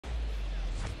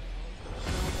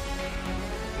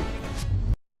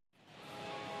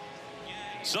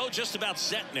So just about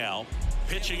set now.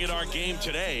 Pitching in our game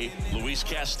today, Luis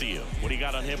Castillo. What do you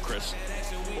got on him, Chris?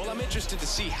 Well, I'm interested to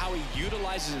see how he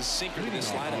utilizes his sinker in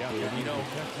this lineup here. You know,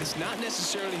 it's not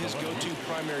necessarily his go-to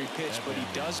primary pitch, but he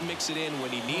does mix it in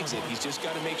when he needs it. He's just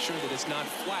got to make sure that it's not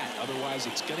flat. Otherwise,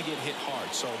 it's going to get hit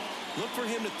hard. So look for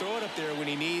him to throw it up there when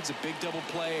he needs a big double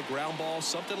play, a ground ball,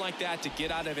 something like that to get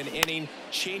out of an inning,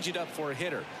 change it up for a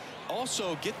hitter.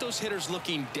 Also, get those hitters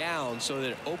looking down so that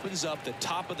it opens up the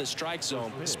top of the strike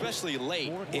zone, especially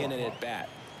late in an at-bat.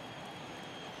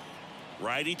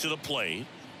 Righty to the plate.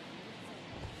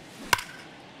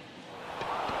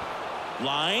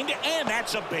 Lined, and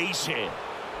that's a base hit.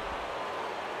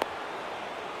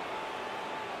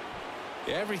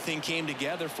 Everything came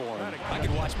together for him. I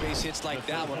could watch base hits like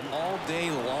that one all day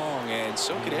long, and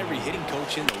so could every hitting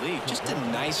coach in the league. Just a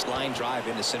nice line drive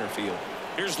into center field.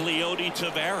 Here's Leody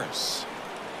Taveras.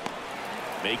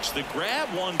 Makes the grab,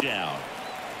 one down.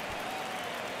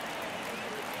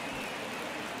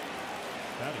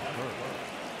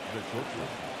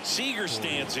 Seager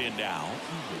stands in now.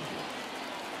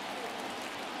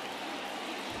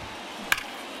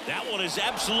 That one is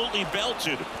absolutely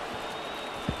belted.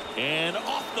 And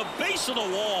off the base of the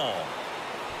wall.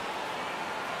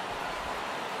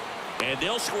 And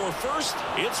they'll score first.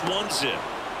 It's 1-0.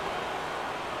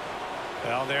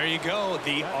 Well, there you go.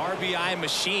 The RBI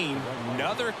machine.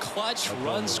 Another clutch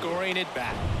run scoring at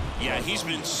bat. Yeah, he's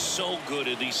been so good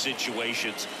in these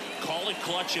situations. Call it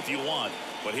clutch if you want,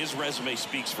 but his resume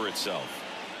speaks for itself.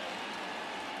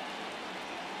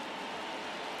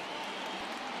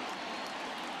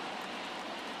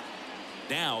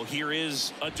 Now here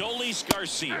is Adolis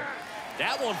Garcia.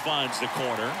 That one finds the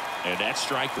corner, and that's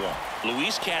strike one.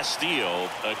 Luis Castillo,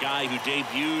 a guy who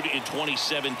debuted in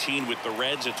 2017 with the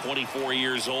Reds at 24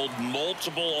 years old,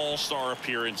 multiple all-star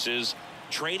appearances,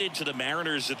 traded to the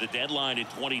Mariners at the deadline in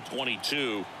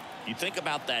 2022. You think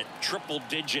about that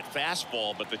triple-digit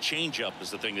fastball, but the changeup is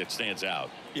the thing that stands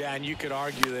out. Yeah, and you could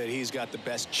argue that he's got the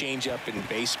best changeup in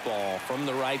baseball. From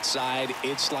the right side,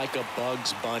 it's like a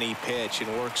Bugs Bunny pitch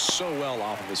and works so well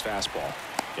off of his fastball.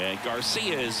 And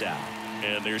Garcia is out,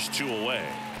 and there's two away.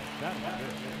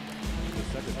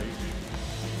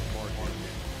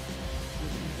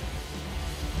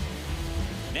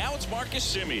 Now it's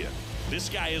Marcus Semien. This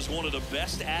guy is one of the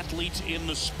best athletes in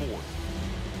the sport.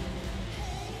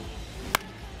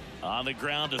 On the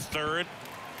ground to third.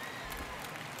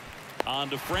 On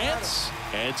to France,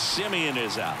 and Semien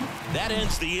is out. That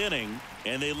ends the inning,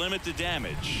 and they limit the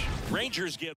damage.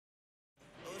 Rangers get.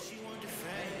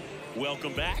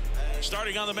 Welcome back.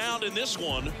 Starting on the mound in this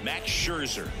one, Max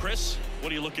Scherzer. Chris,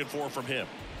 what are you looking for from him?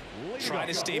 Try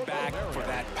to stay back for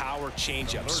that power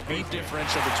changeup. Speed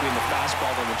differential between the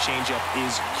fastball and the changeup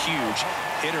is huge.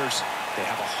 Hitters, they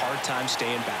have a hard time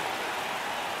staying back.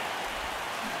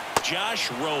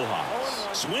 Josh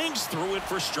Rojas swings through it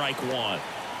for strike one.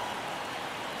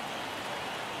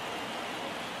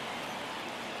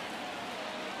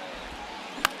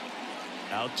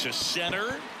 Out to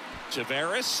center.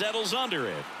 Taveras settles under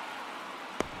it.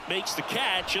 Makes the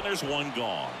catch, and there's one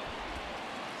gone.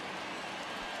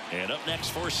 And up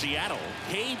next for Seattle,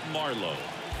 Cade Marlowe.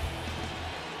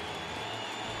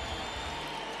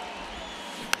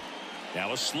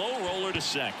 Now a slow roller to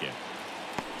second.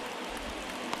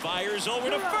 Fires over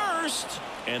to first.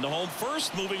 And the home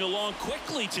first moving along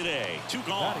quickly today. Two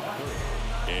gone.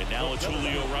 And now it's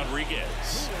Julio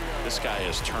Rodriguez. This guy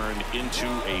has turned into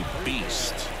a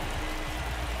beast.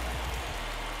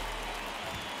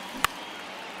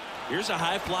 Here's a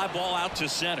high fly ball out to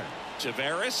center.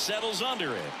 Taveras settles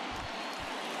under it.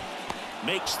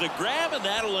 Makes the grab, and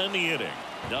that'll end the inning.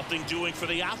 Nothing doing for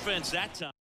the offense that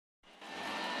time.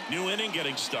 New inning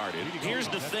getting started.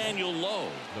 Here's Nathaniel Lowe.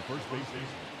 The first baseman,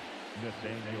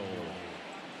 Nathaniel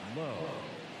Lowe.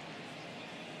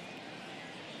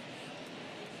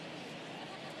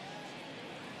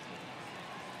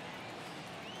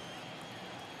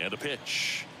 And a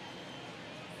pitch.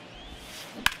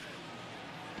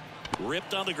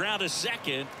 Ripped on the ground to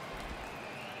second.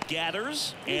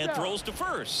 Gathers and throws to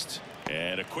first.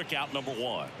 And a quick out, number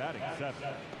one. Batting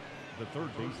seventh, the third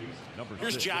baseman, number 6.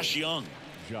 Here's Josh Young.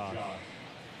 Josh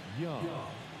Young.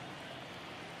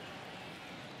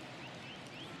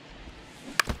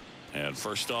 And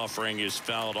first offering is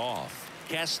fouled off.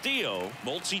 Castillo,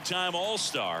 multi-time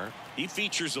All-Star. He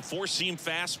features a four-seam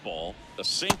fastball, a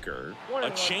sinker,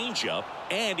 a changeup,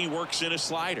 and he works in a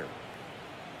slider.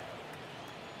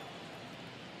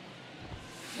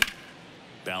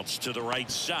 Bounce to the right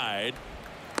side.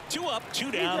 2 up,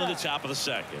 2 down to the top of the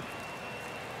second.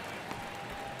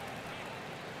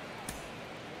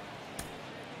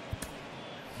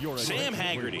 Sam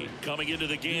Haggerty coming into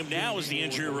the game now as the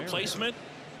injury replacement.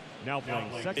 Now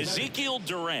playing second. Ezekiel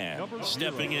Duran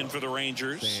stepping in for the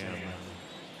Rangers. Sam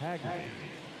Haggerty.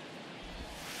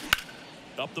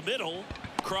 Up the middle,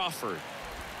 Crawford.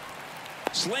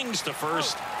 Slings to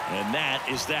first, and that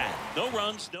is that. No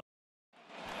runs, no.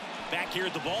 Back here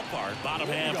at the ballpark, bottom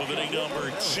half of inning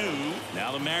number 2.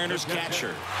 Now the Mariners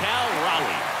catcher, Cal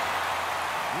Raleigh.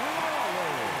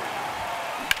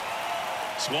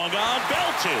 Swung on,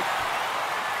 belted.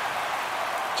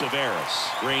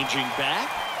 Tavares ranging back,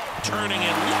 turning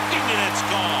and looking, and it's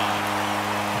gone.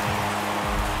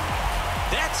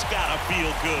 That's gotta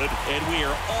feel good, and we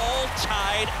are all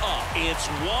tied up. It's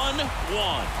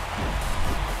 1-1.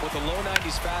 With a low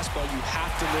 90s fastball, you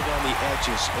have to live on the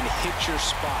edges and hit your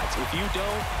spots. If you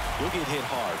don't, you'll get hit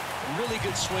hard. Really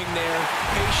good swing there,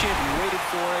 patient and waited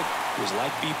for it. It was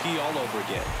like BP all over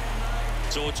again.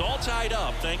 So it's all tied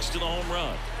up thanks to the home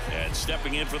run. And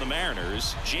stepping in for the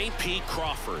Mariners, J.P.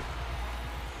 Crawford.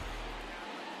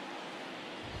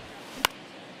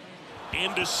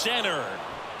 Into center.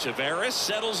 Tavares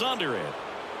settles under it.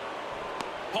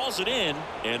 Hauls it in,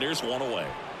 and there's one away.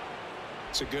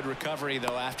 It's a good recovery,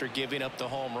 though, after giving up the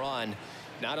home run.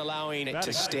 Not allowing it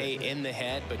to stay in the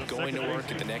head, but going to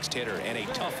work at the next hitter, and a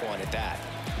tough one at that.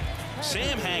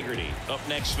 Sam Haggerty up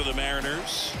next for the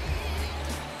Mariners.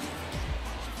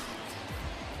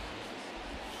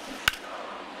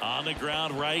 On the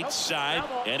ground right side,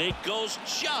 and it goes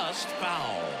just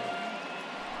foul.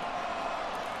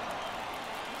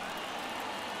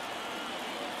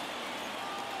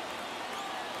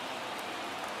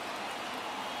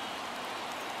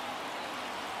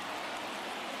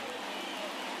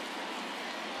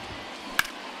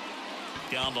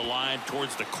 Down the line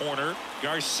towards the corner.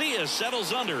 Garcia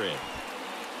settles under it.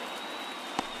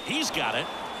 He's got it.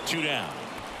 2 down.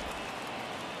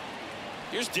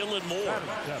 Here's Dylan Moore.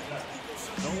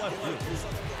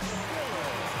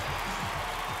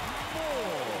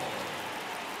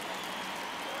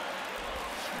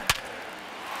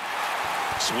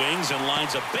 Swings and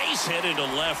lines a base hit into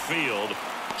left field.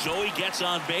 Joey gets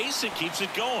on base and keeps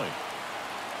it going.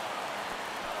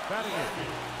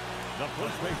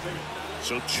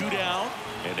 So 2 down,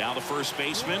 and now the first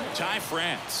baseman, Ty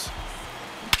France.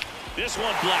 This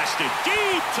one blasted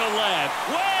deep to left,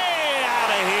 way out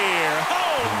of here.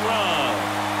 Home run.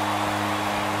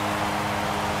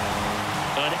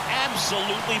 An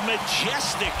absolutely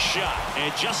majestic shot,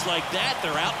 and just like that,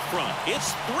 they're out front.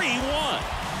 It's 3-1.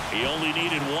 He only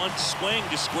needed one swing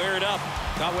to square it up.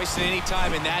 Not wasting any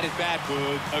time in that at bat,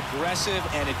 Boog. Aggressive,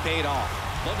 and it paid off.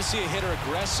 Love to see a hitter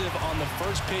aggressive on the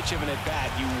first pitch of an at-bat.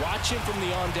 You watch him from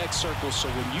the on-deck circle, so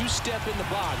when you step in the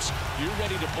box, you're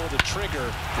ready to pull the trigger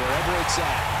wherever it's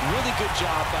at. Really good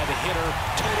job by the hitter.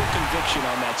 Total conviction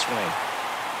on that swing.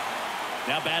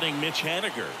 Now batting Mitch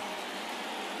Haniger.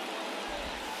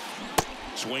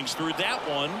 Swings through that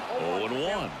one.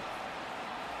 0-1.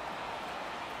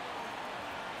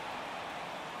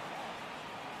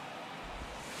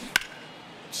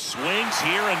 Swings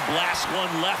here and blasts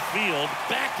one left field.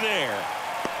 Back there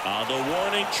on the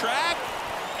warning track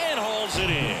and hauls it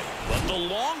in. But the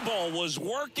long ball was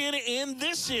working in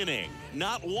this inning.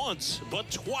 Not once,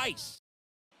 but twice.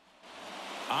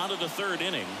 On to the 3rd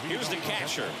inning. Here's the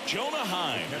catcher, Jonah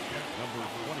Heim.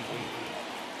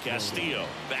 Castillo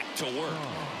back to work.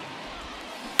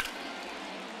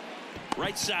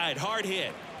 Right side, hard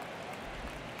hit.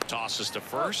 Tosses to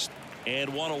first,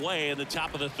 and one away in the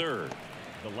top of the 3rd.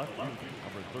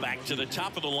 Back to the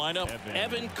top of the lineup,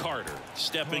 Evan Carter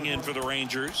stepping in for the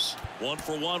Rangers. 1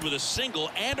 for 1 with a single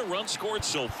and a run scored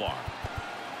so far.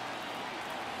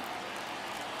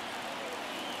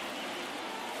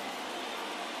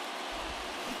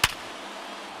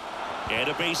 And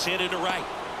a base hit into right.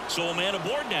 So a man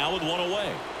aboard now with one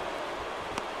away.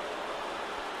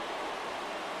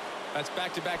 That's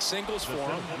back-to-back singles for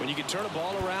him. When you can turn a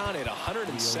ball around at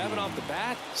 107 off the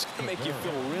bat, it's going to make you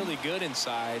feel really good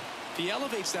inside. If he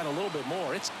elevates that a little bit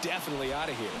more, it's definitely out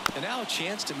of here. And now a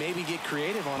chance to maybe get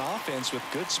creative on offense with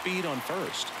good speed on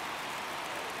first.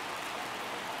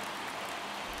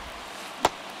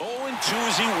 0-2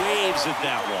 as he waves at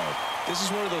that one. This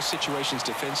is one of those situations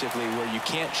defensively where you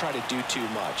can't try to do too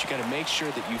much. You got to make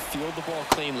sure that you field the ball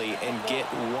cleanly and get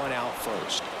one out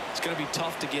first. It's going to be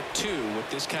tough to get 2 with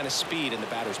this kind of speed in the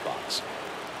batter's box.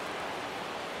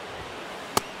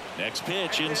 Next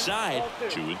pitch inside.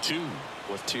 2-2.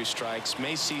 With 2 strikes,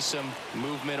 may see some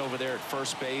movement over there at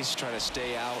first base, trying to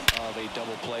stay out of a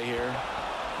double play here.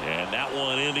 And that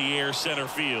one in the air center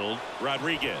field.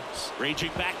 Rodriguez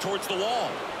raging back towards the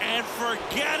wall. And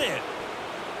forget it.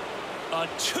 A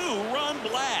 2-run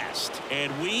blast,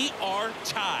 and we are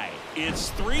tied. It's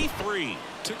 3-3.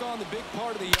 Took on the big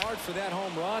part of the yard for that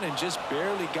home run and just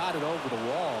barely got it over the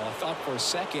wall. I thought for a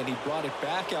second he brought it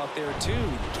back out there too.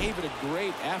 He gave it a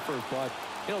great effort, but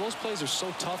you know, those plays are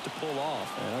so tough to pull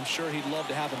off, and I'm sure he'd love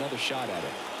to have another shot at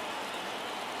it.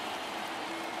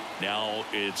 Now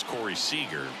it's Corey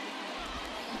Seager.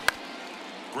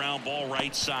 Ground ball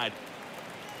right side.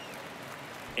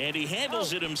 And he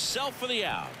handles it himself for the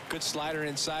out. Good slider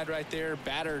inside right there.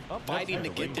 Batter fighting to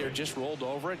get there, just rolled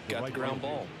over it, got the ground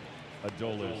ball.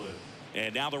 Adolis.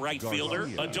 And now the right fielder,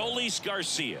 Adolis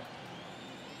Garcia.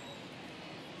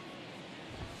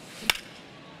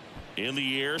 In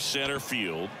the air, center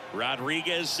field.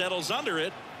 Rodriguez settles under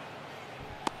it.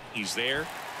 He's there.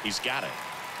 He's got it.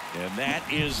 And that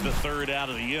is the third out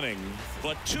of the inning.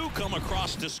 But two come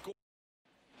across to score.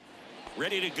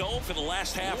 Ready to go for the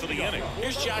last half of the inning.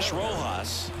 Here's Josh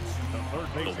Rojas.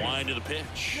 The wind to the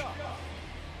pitch.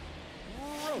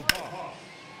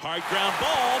 Hard ground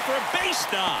ball for a base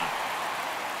knock.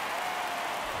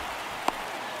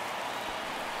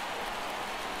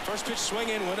 First pitch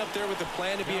swinging, went up there with the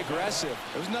plan to be aggressive.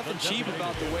 There was nothing cheap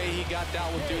about the way he got that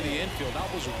one through the infield.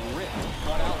 That was ripped,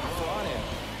 cut out in front, and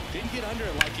didn't get under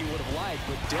it like he would have liked,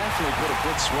 but definitely put a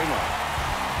good swing on it.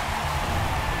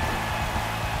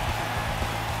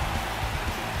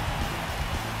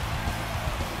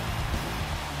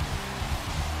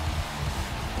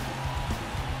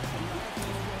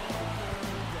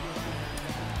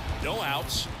 No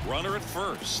outs, runner at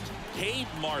first. Cade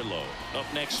Marlowe up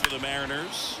next for the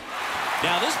Mariners.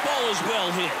 Now this ball is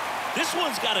well hit. This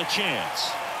one's got a chance.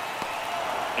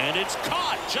 And it's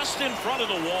caught just in front of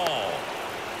the wall.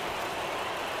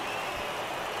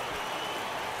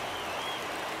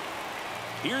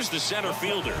 Here's the center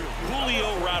fielder,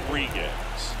 Julio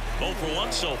Rodriguez. 0 for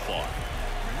 1 so far.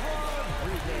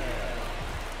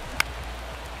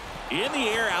 In the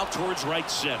air out towards right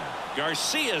center.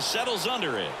 Garcia settles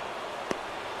under it.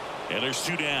 And there's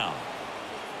 2 down.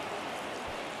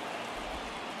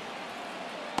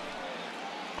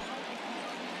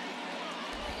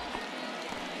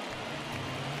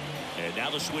 And now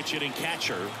the switch hitting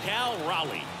catcher, Cal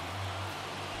Raleigh.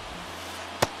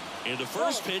 And the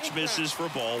first pitch misses for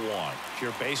ball 1. If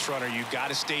you're a base runner, you've got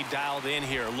to stay dialed in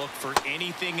here. Look for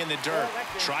anything in the dirt.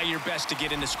 Try your best to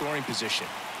get into scoring position.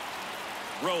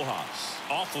 Rojas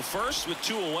off of first with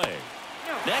 2 away.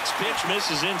 Next pitch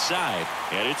misses inside,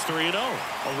 and it's 3-0.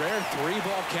 A rare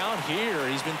 3-ball count here.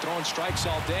 He's been throwing strikes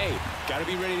all day. Got to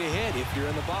be ready to hit if you're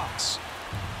in the box.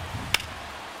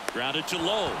 Grounded to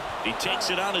low. He takes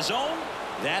it on his own.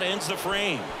 That ends the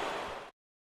frame.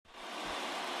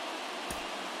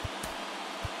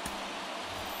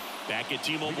 Back at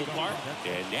T-Mobile Park,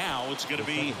 and now it's going to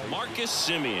be Marcus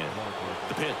Semien.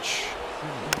 The pitch.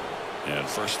 And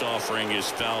first offering is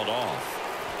fouled off.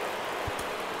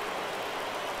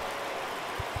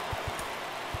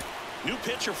 New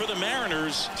pitcher for the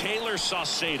Mariners, Taylor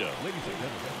Saucedo. Ladies and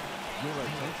gentlemen, your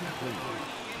attention please.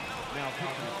 Now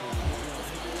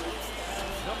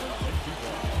number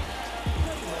 51.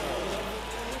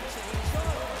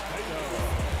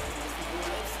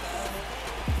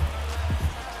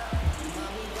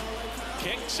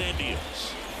 Kicks and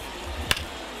deals.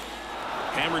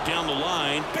 Hammered down the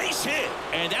line, base hit,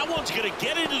 and that one's going to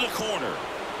get into the corner.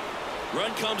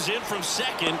 Run comes in from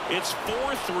second. It's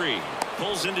 4-3.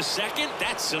 Pulls into second.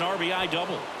 That's an RBI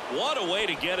double. What a way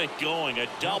to get it going. A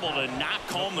double to knock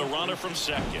home the runner from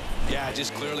second. Yeah,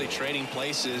 just clearly trading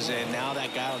places, and now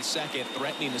that guy on second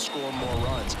threatening to score more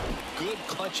runs. Good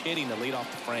clutch hitting to lead off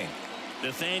the frame.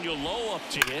 Nathaniel Lowe up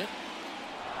to hit.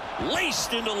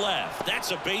 Laced into left.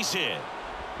 That's a base hit.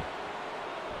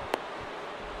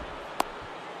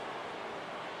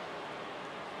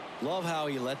 Love how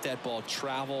he let that ball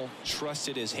travel,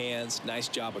 trusted his hands. Nice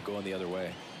job of going the other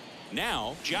way.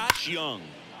 Now Josh Young.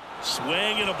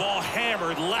 Swing and a ball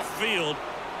hammered left field,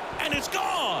 and it's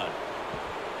gone.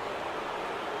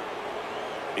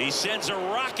 He sends a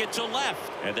rocket to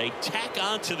left, and they tack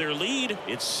on to their lead.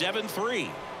 It's 7-3.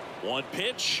 1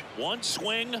 pitch, 1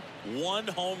 swing, 1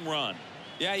 home run.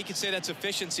 Yeah, you could say that's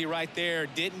efficiency right there.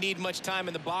 Didn't need much time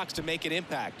in the box to make an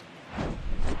impact.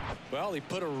 Well, he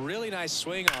put a really nice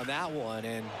swing on that one,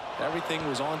 and everything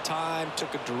was on time.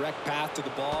 Took a direct path to the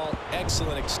ball.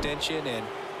 Excellent extension, and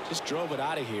just drove it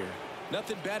out of here.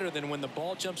 Nothing better than when the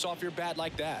ball jumps off your bat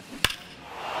like that.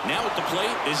 Now at the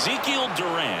plate, Ezekiel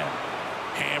Duran.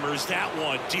 Hammers that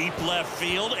one deep left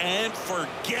field, and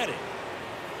forget it.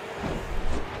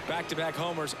 Back-to-back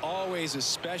homers, always a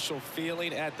special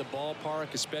feeling at the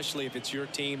ballpark, especially if it's your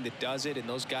team that does it, and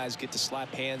those guys get to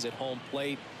slap hands at home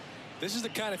plate. This is the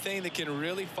kind of thing that can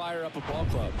really fire up a ball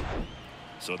club.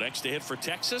 So next to hit for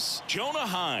Texas, Jonah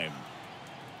Heim.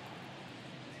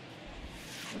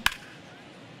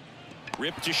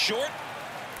 Ripped to short.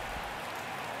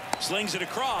 Slings it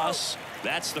across.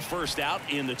 That's the first out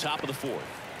in the top of the fourth.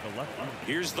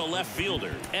 Here's the left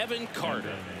fielder, Evan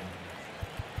Carter.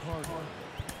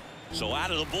 So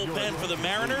out of the bullpen for the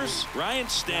Mariners, Ryan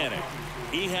Stanek.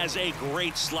 He has a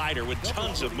great slider with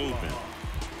tons of movement.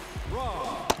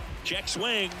 Check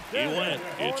swing. He went.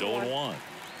 It's 0-1.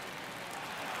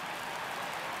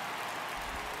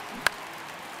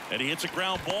 And he hits a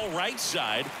ground ball right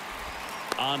side.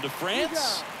 On to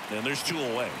France. And there's 2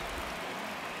 away.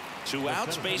 2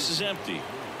 outs, base is empty.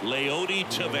 Leody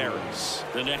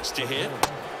Taveras, the next to hit,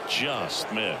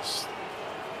 just missed.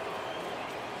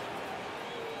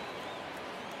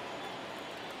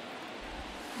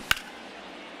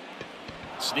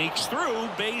 Sneaks through,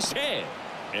 base hit.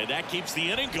 And that keeps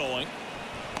the inning going.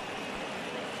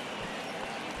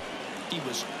 He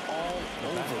was all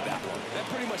over that one. That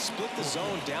pretty much split the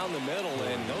zone down the middle,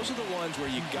 and those are the ones where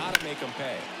you got to make them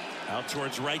pay. Out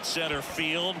towards right center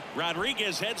field.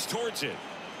 Rodriguez heads towards it.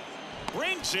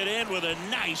 Brings it in with a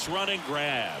nice running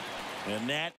grab. And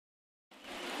that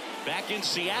back in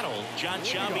Seattle, John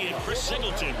Chambi and Chris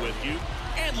Singleton with you.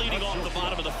 And leading off the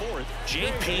bottom of the fourth,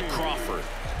 J.P. Crawford.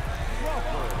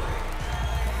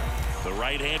 The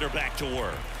right-hander back to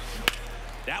work.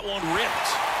 That one ripped.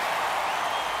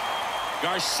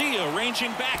 Garcia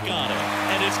ranging back on it.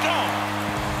 And it's gone.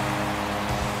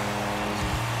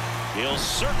 He'll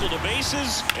circle the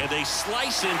bases, and they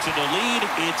slice into the lead.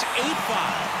 It's 8-5.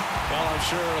 Well, I'm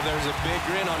sure there's a big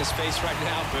grin on his face right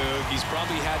now, Boog. He's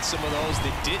probably had some of those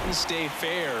that didn't stay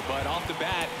fair, but off the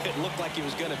bat, it looked like he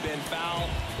was going to bend foul.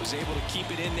 Was able to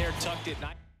keep it in there, tucked it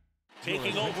nice.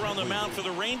 Taking over on the mound for the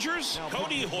Rangers,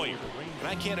 Cody Hoyer. And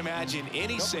I can't imagine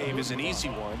any save is an easy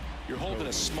one. You're holding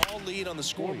a small lead on the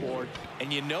scoreboard,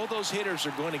 and you know those hitters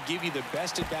are going to give you the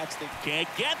best at-bats they can't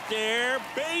get there.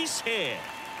 Base hit.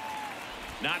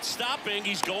 Not stopping.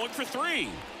 He's going for 3.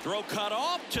 Throw cut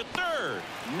off to third.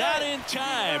 Not in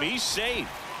time. He's safe.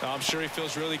 I'm sure he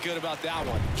feels really good about that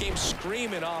one. Came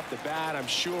screaming off the bat. I'm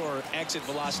sure exit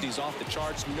velocity is off the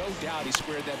charts. No doubt he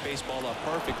squared that baseball up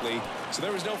perfectly. So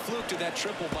there was no fluke to that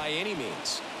triple by any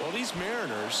means. Well, these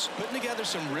Mariners putting together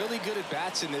some really good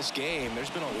at-bats in this game.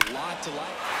 There's been a lot to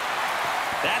like.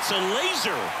 That's a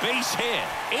laser base hit.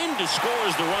 In to score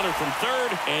is the runner from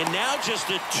third. And now just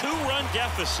a 2-run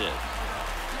deficit.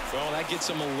 Well, that gets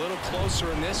him a little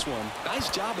closer in this one. Nice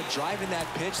job of driving that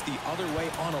pitch the other way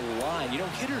on a line. You know,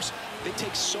 hitters, they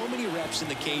take so many reps in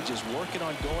the cages working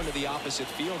on going to the opposite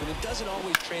field, and it doesn't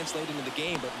always translate into the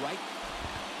game, but right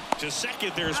to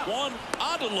second, there's one.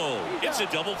 Adelo. It's a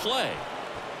double play.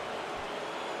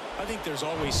 I think there's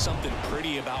always something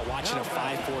pretty about watching a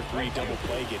 5-4-3 double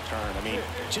play get turned. I mean,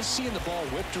 just seeing the ball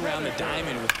whipped around the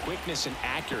diamond with quickness and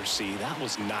accuracy, that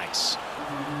was nice.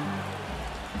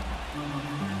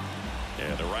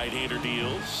 And the right-hander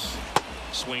deals.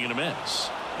 Swing and a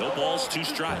miss. No balls, 2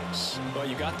 strikes. Well,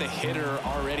 you got the hitter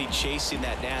already chasing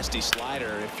that nasty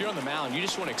slider. If you're on the mound, you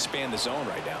just want to expand the zone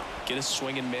right now. Get a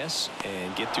swing and miss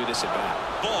and get through this at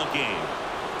bat. Ball game.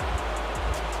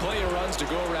 Plenty of runs to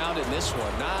go around in this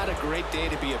one. Not a great day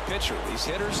to be a pitcher. These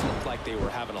hitters looked like they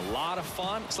were having a lot of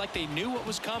fun. It's like they knew what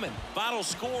was coming. Final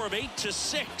score of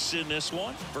 8-6 in this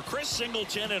one. For Chris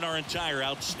Singleton and our entire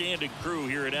outstanding crew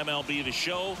here at MLB The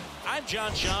Show, I'm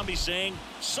John Chambi saying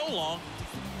so long.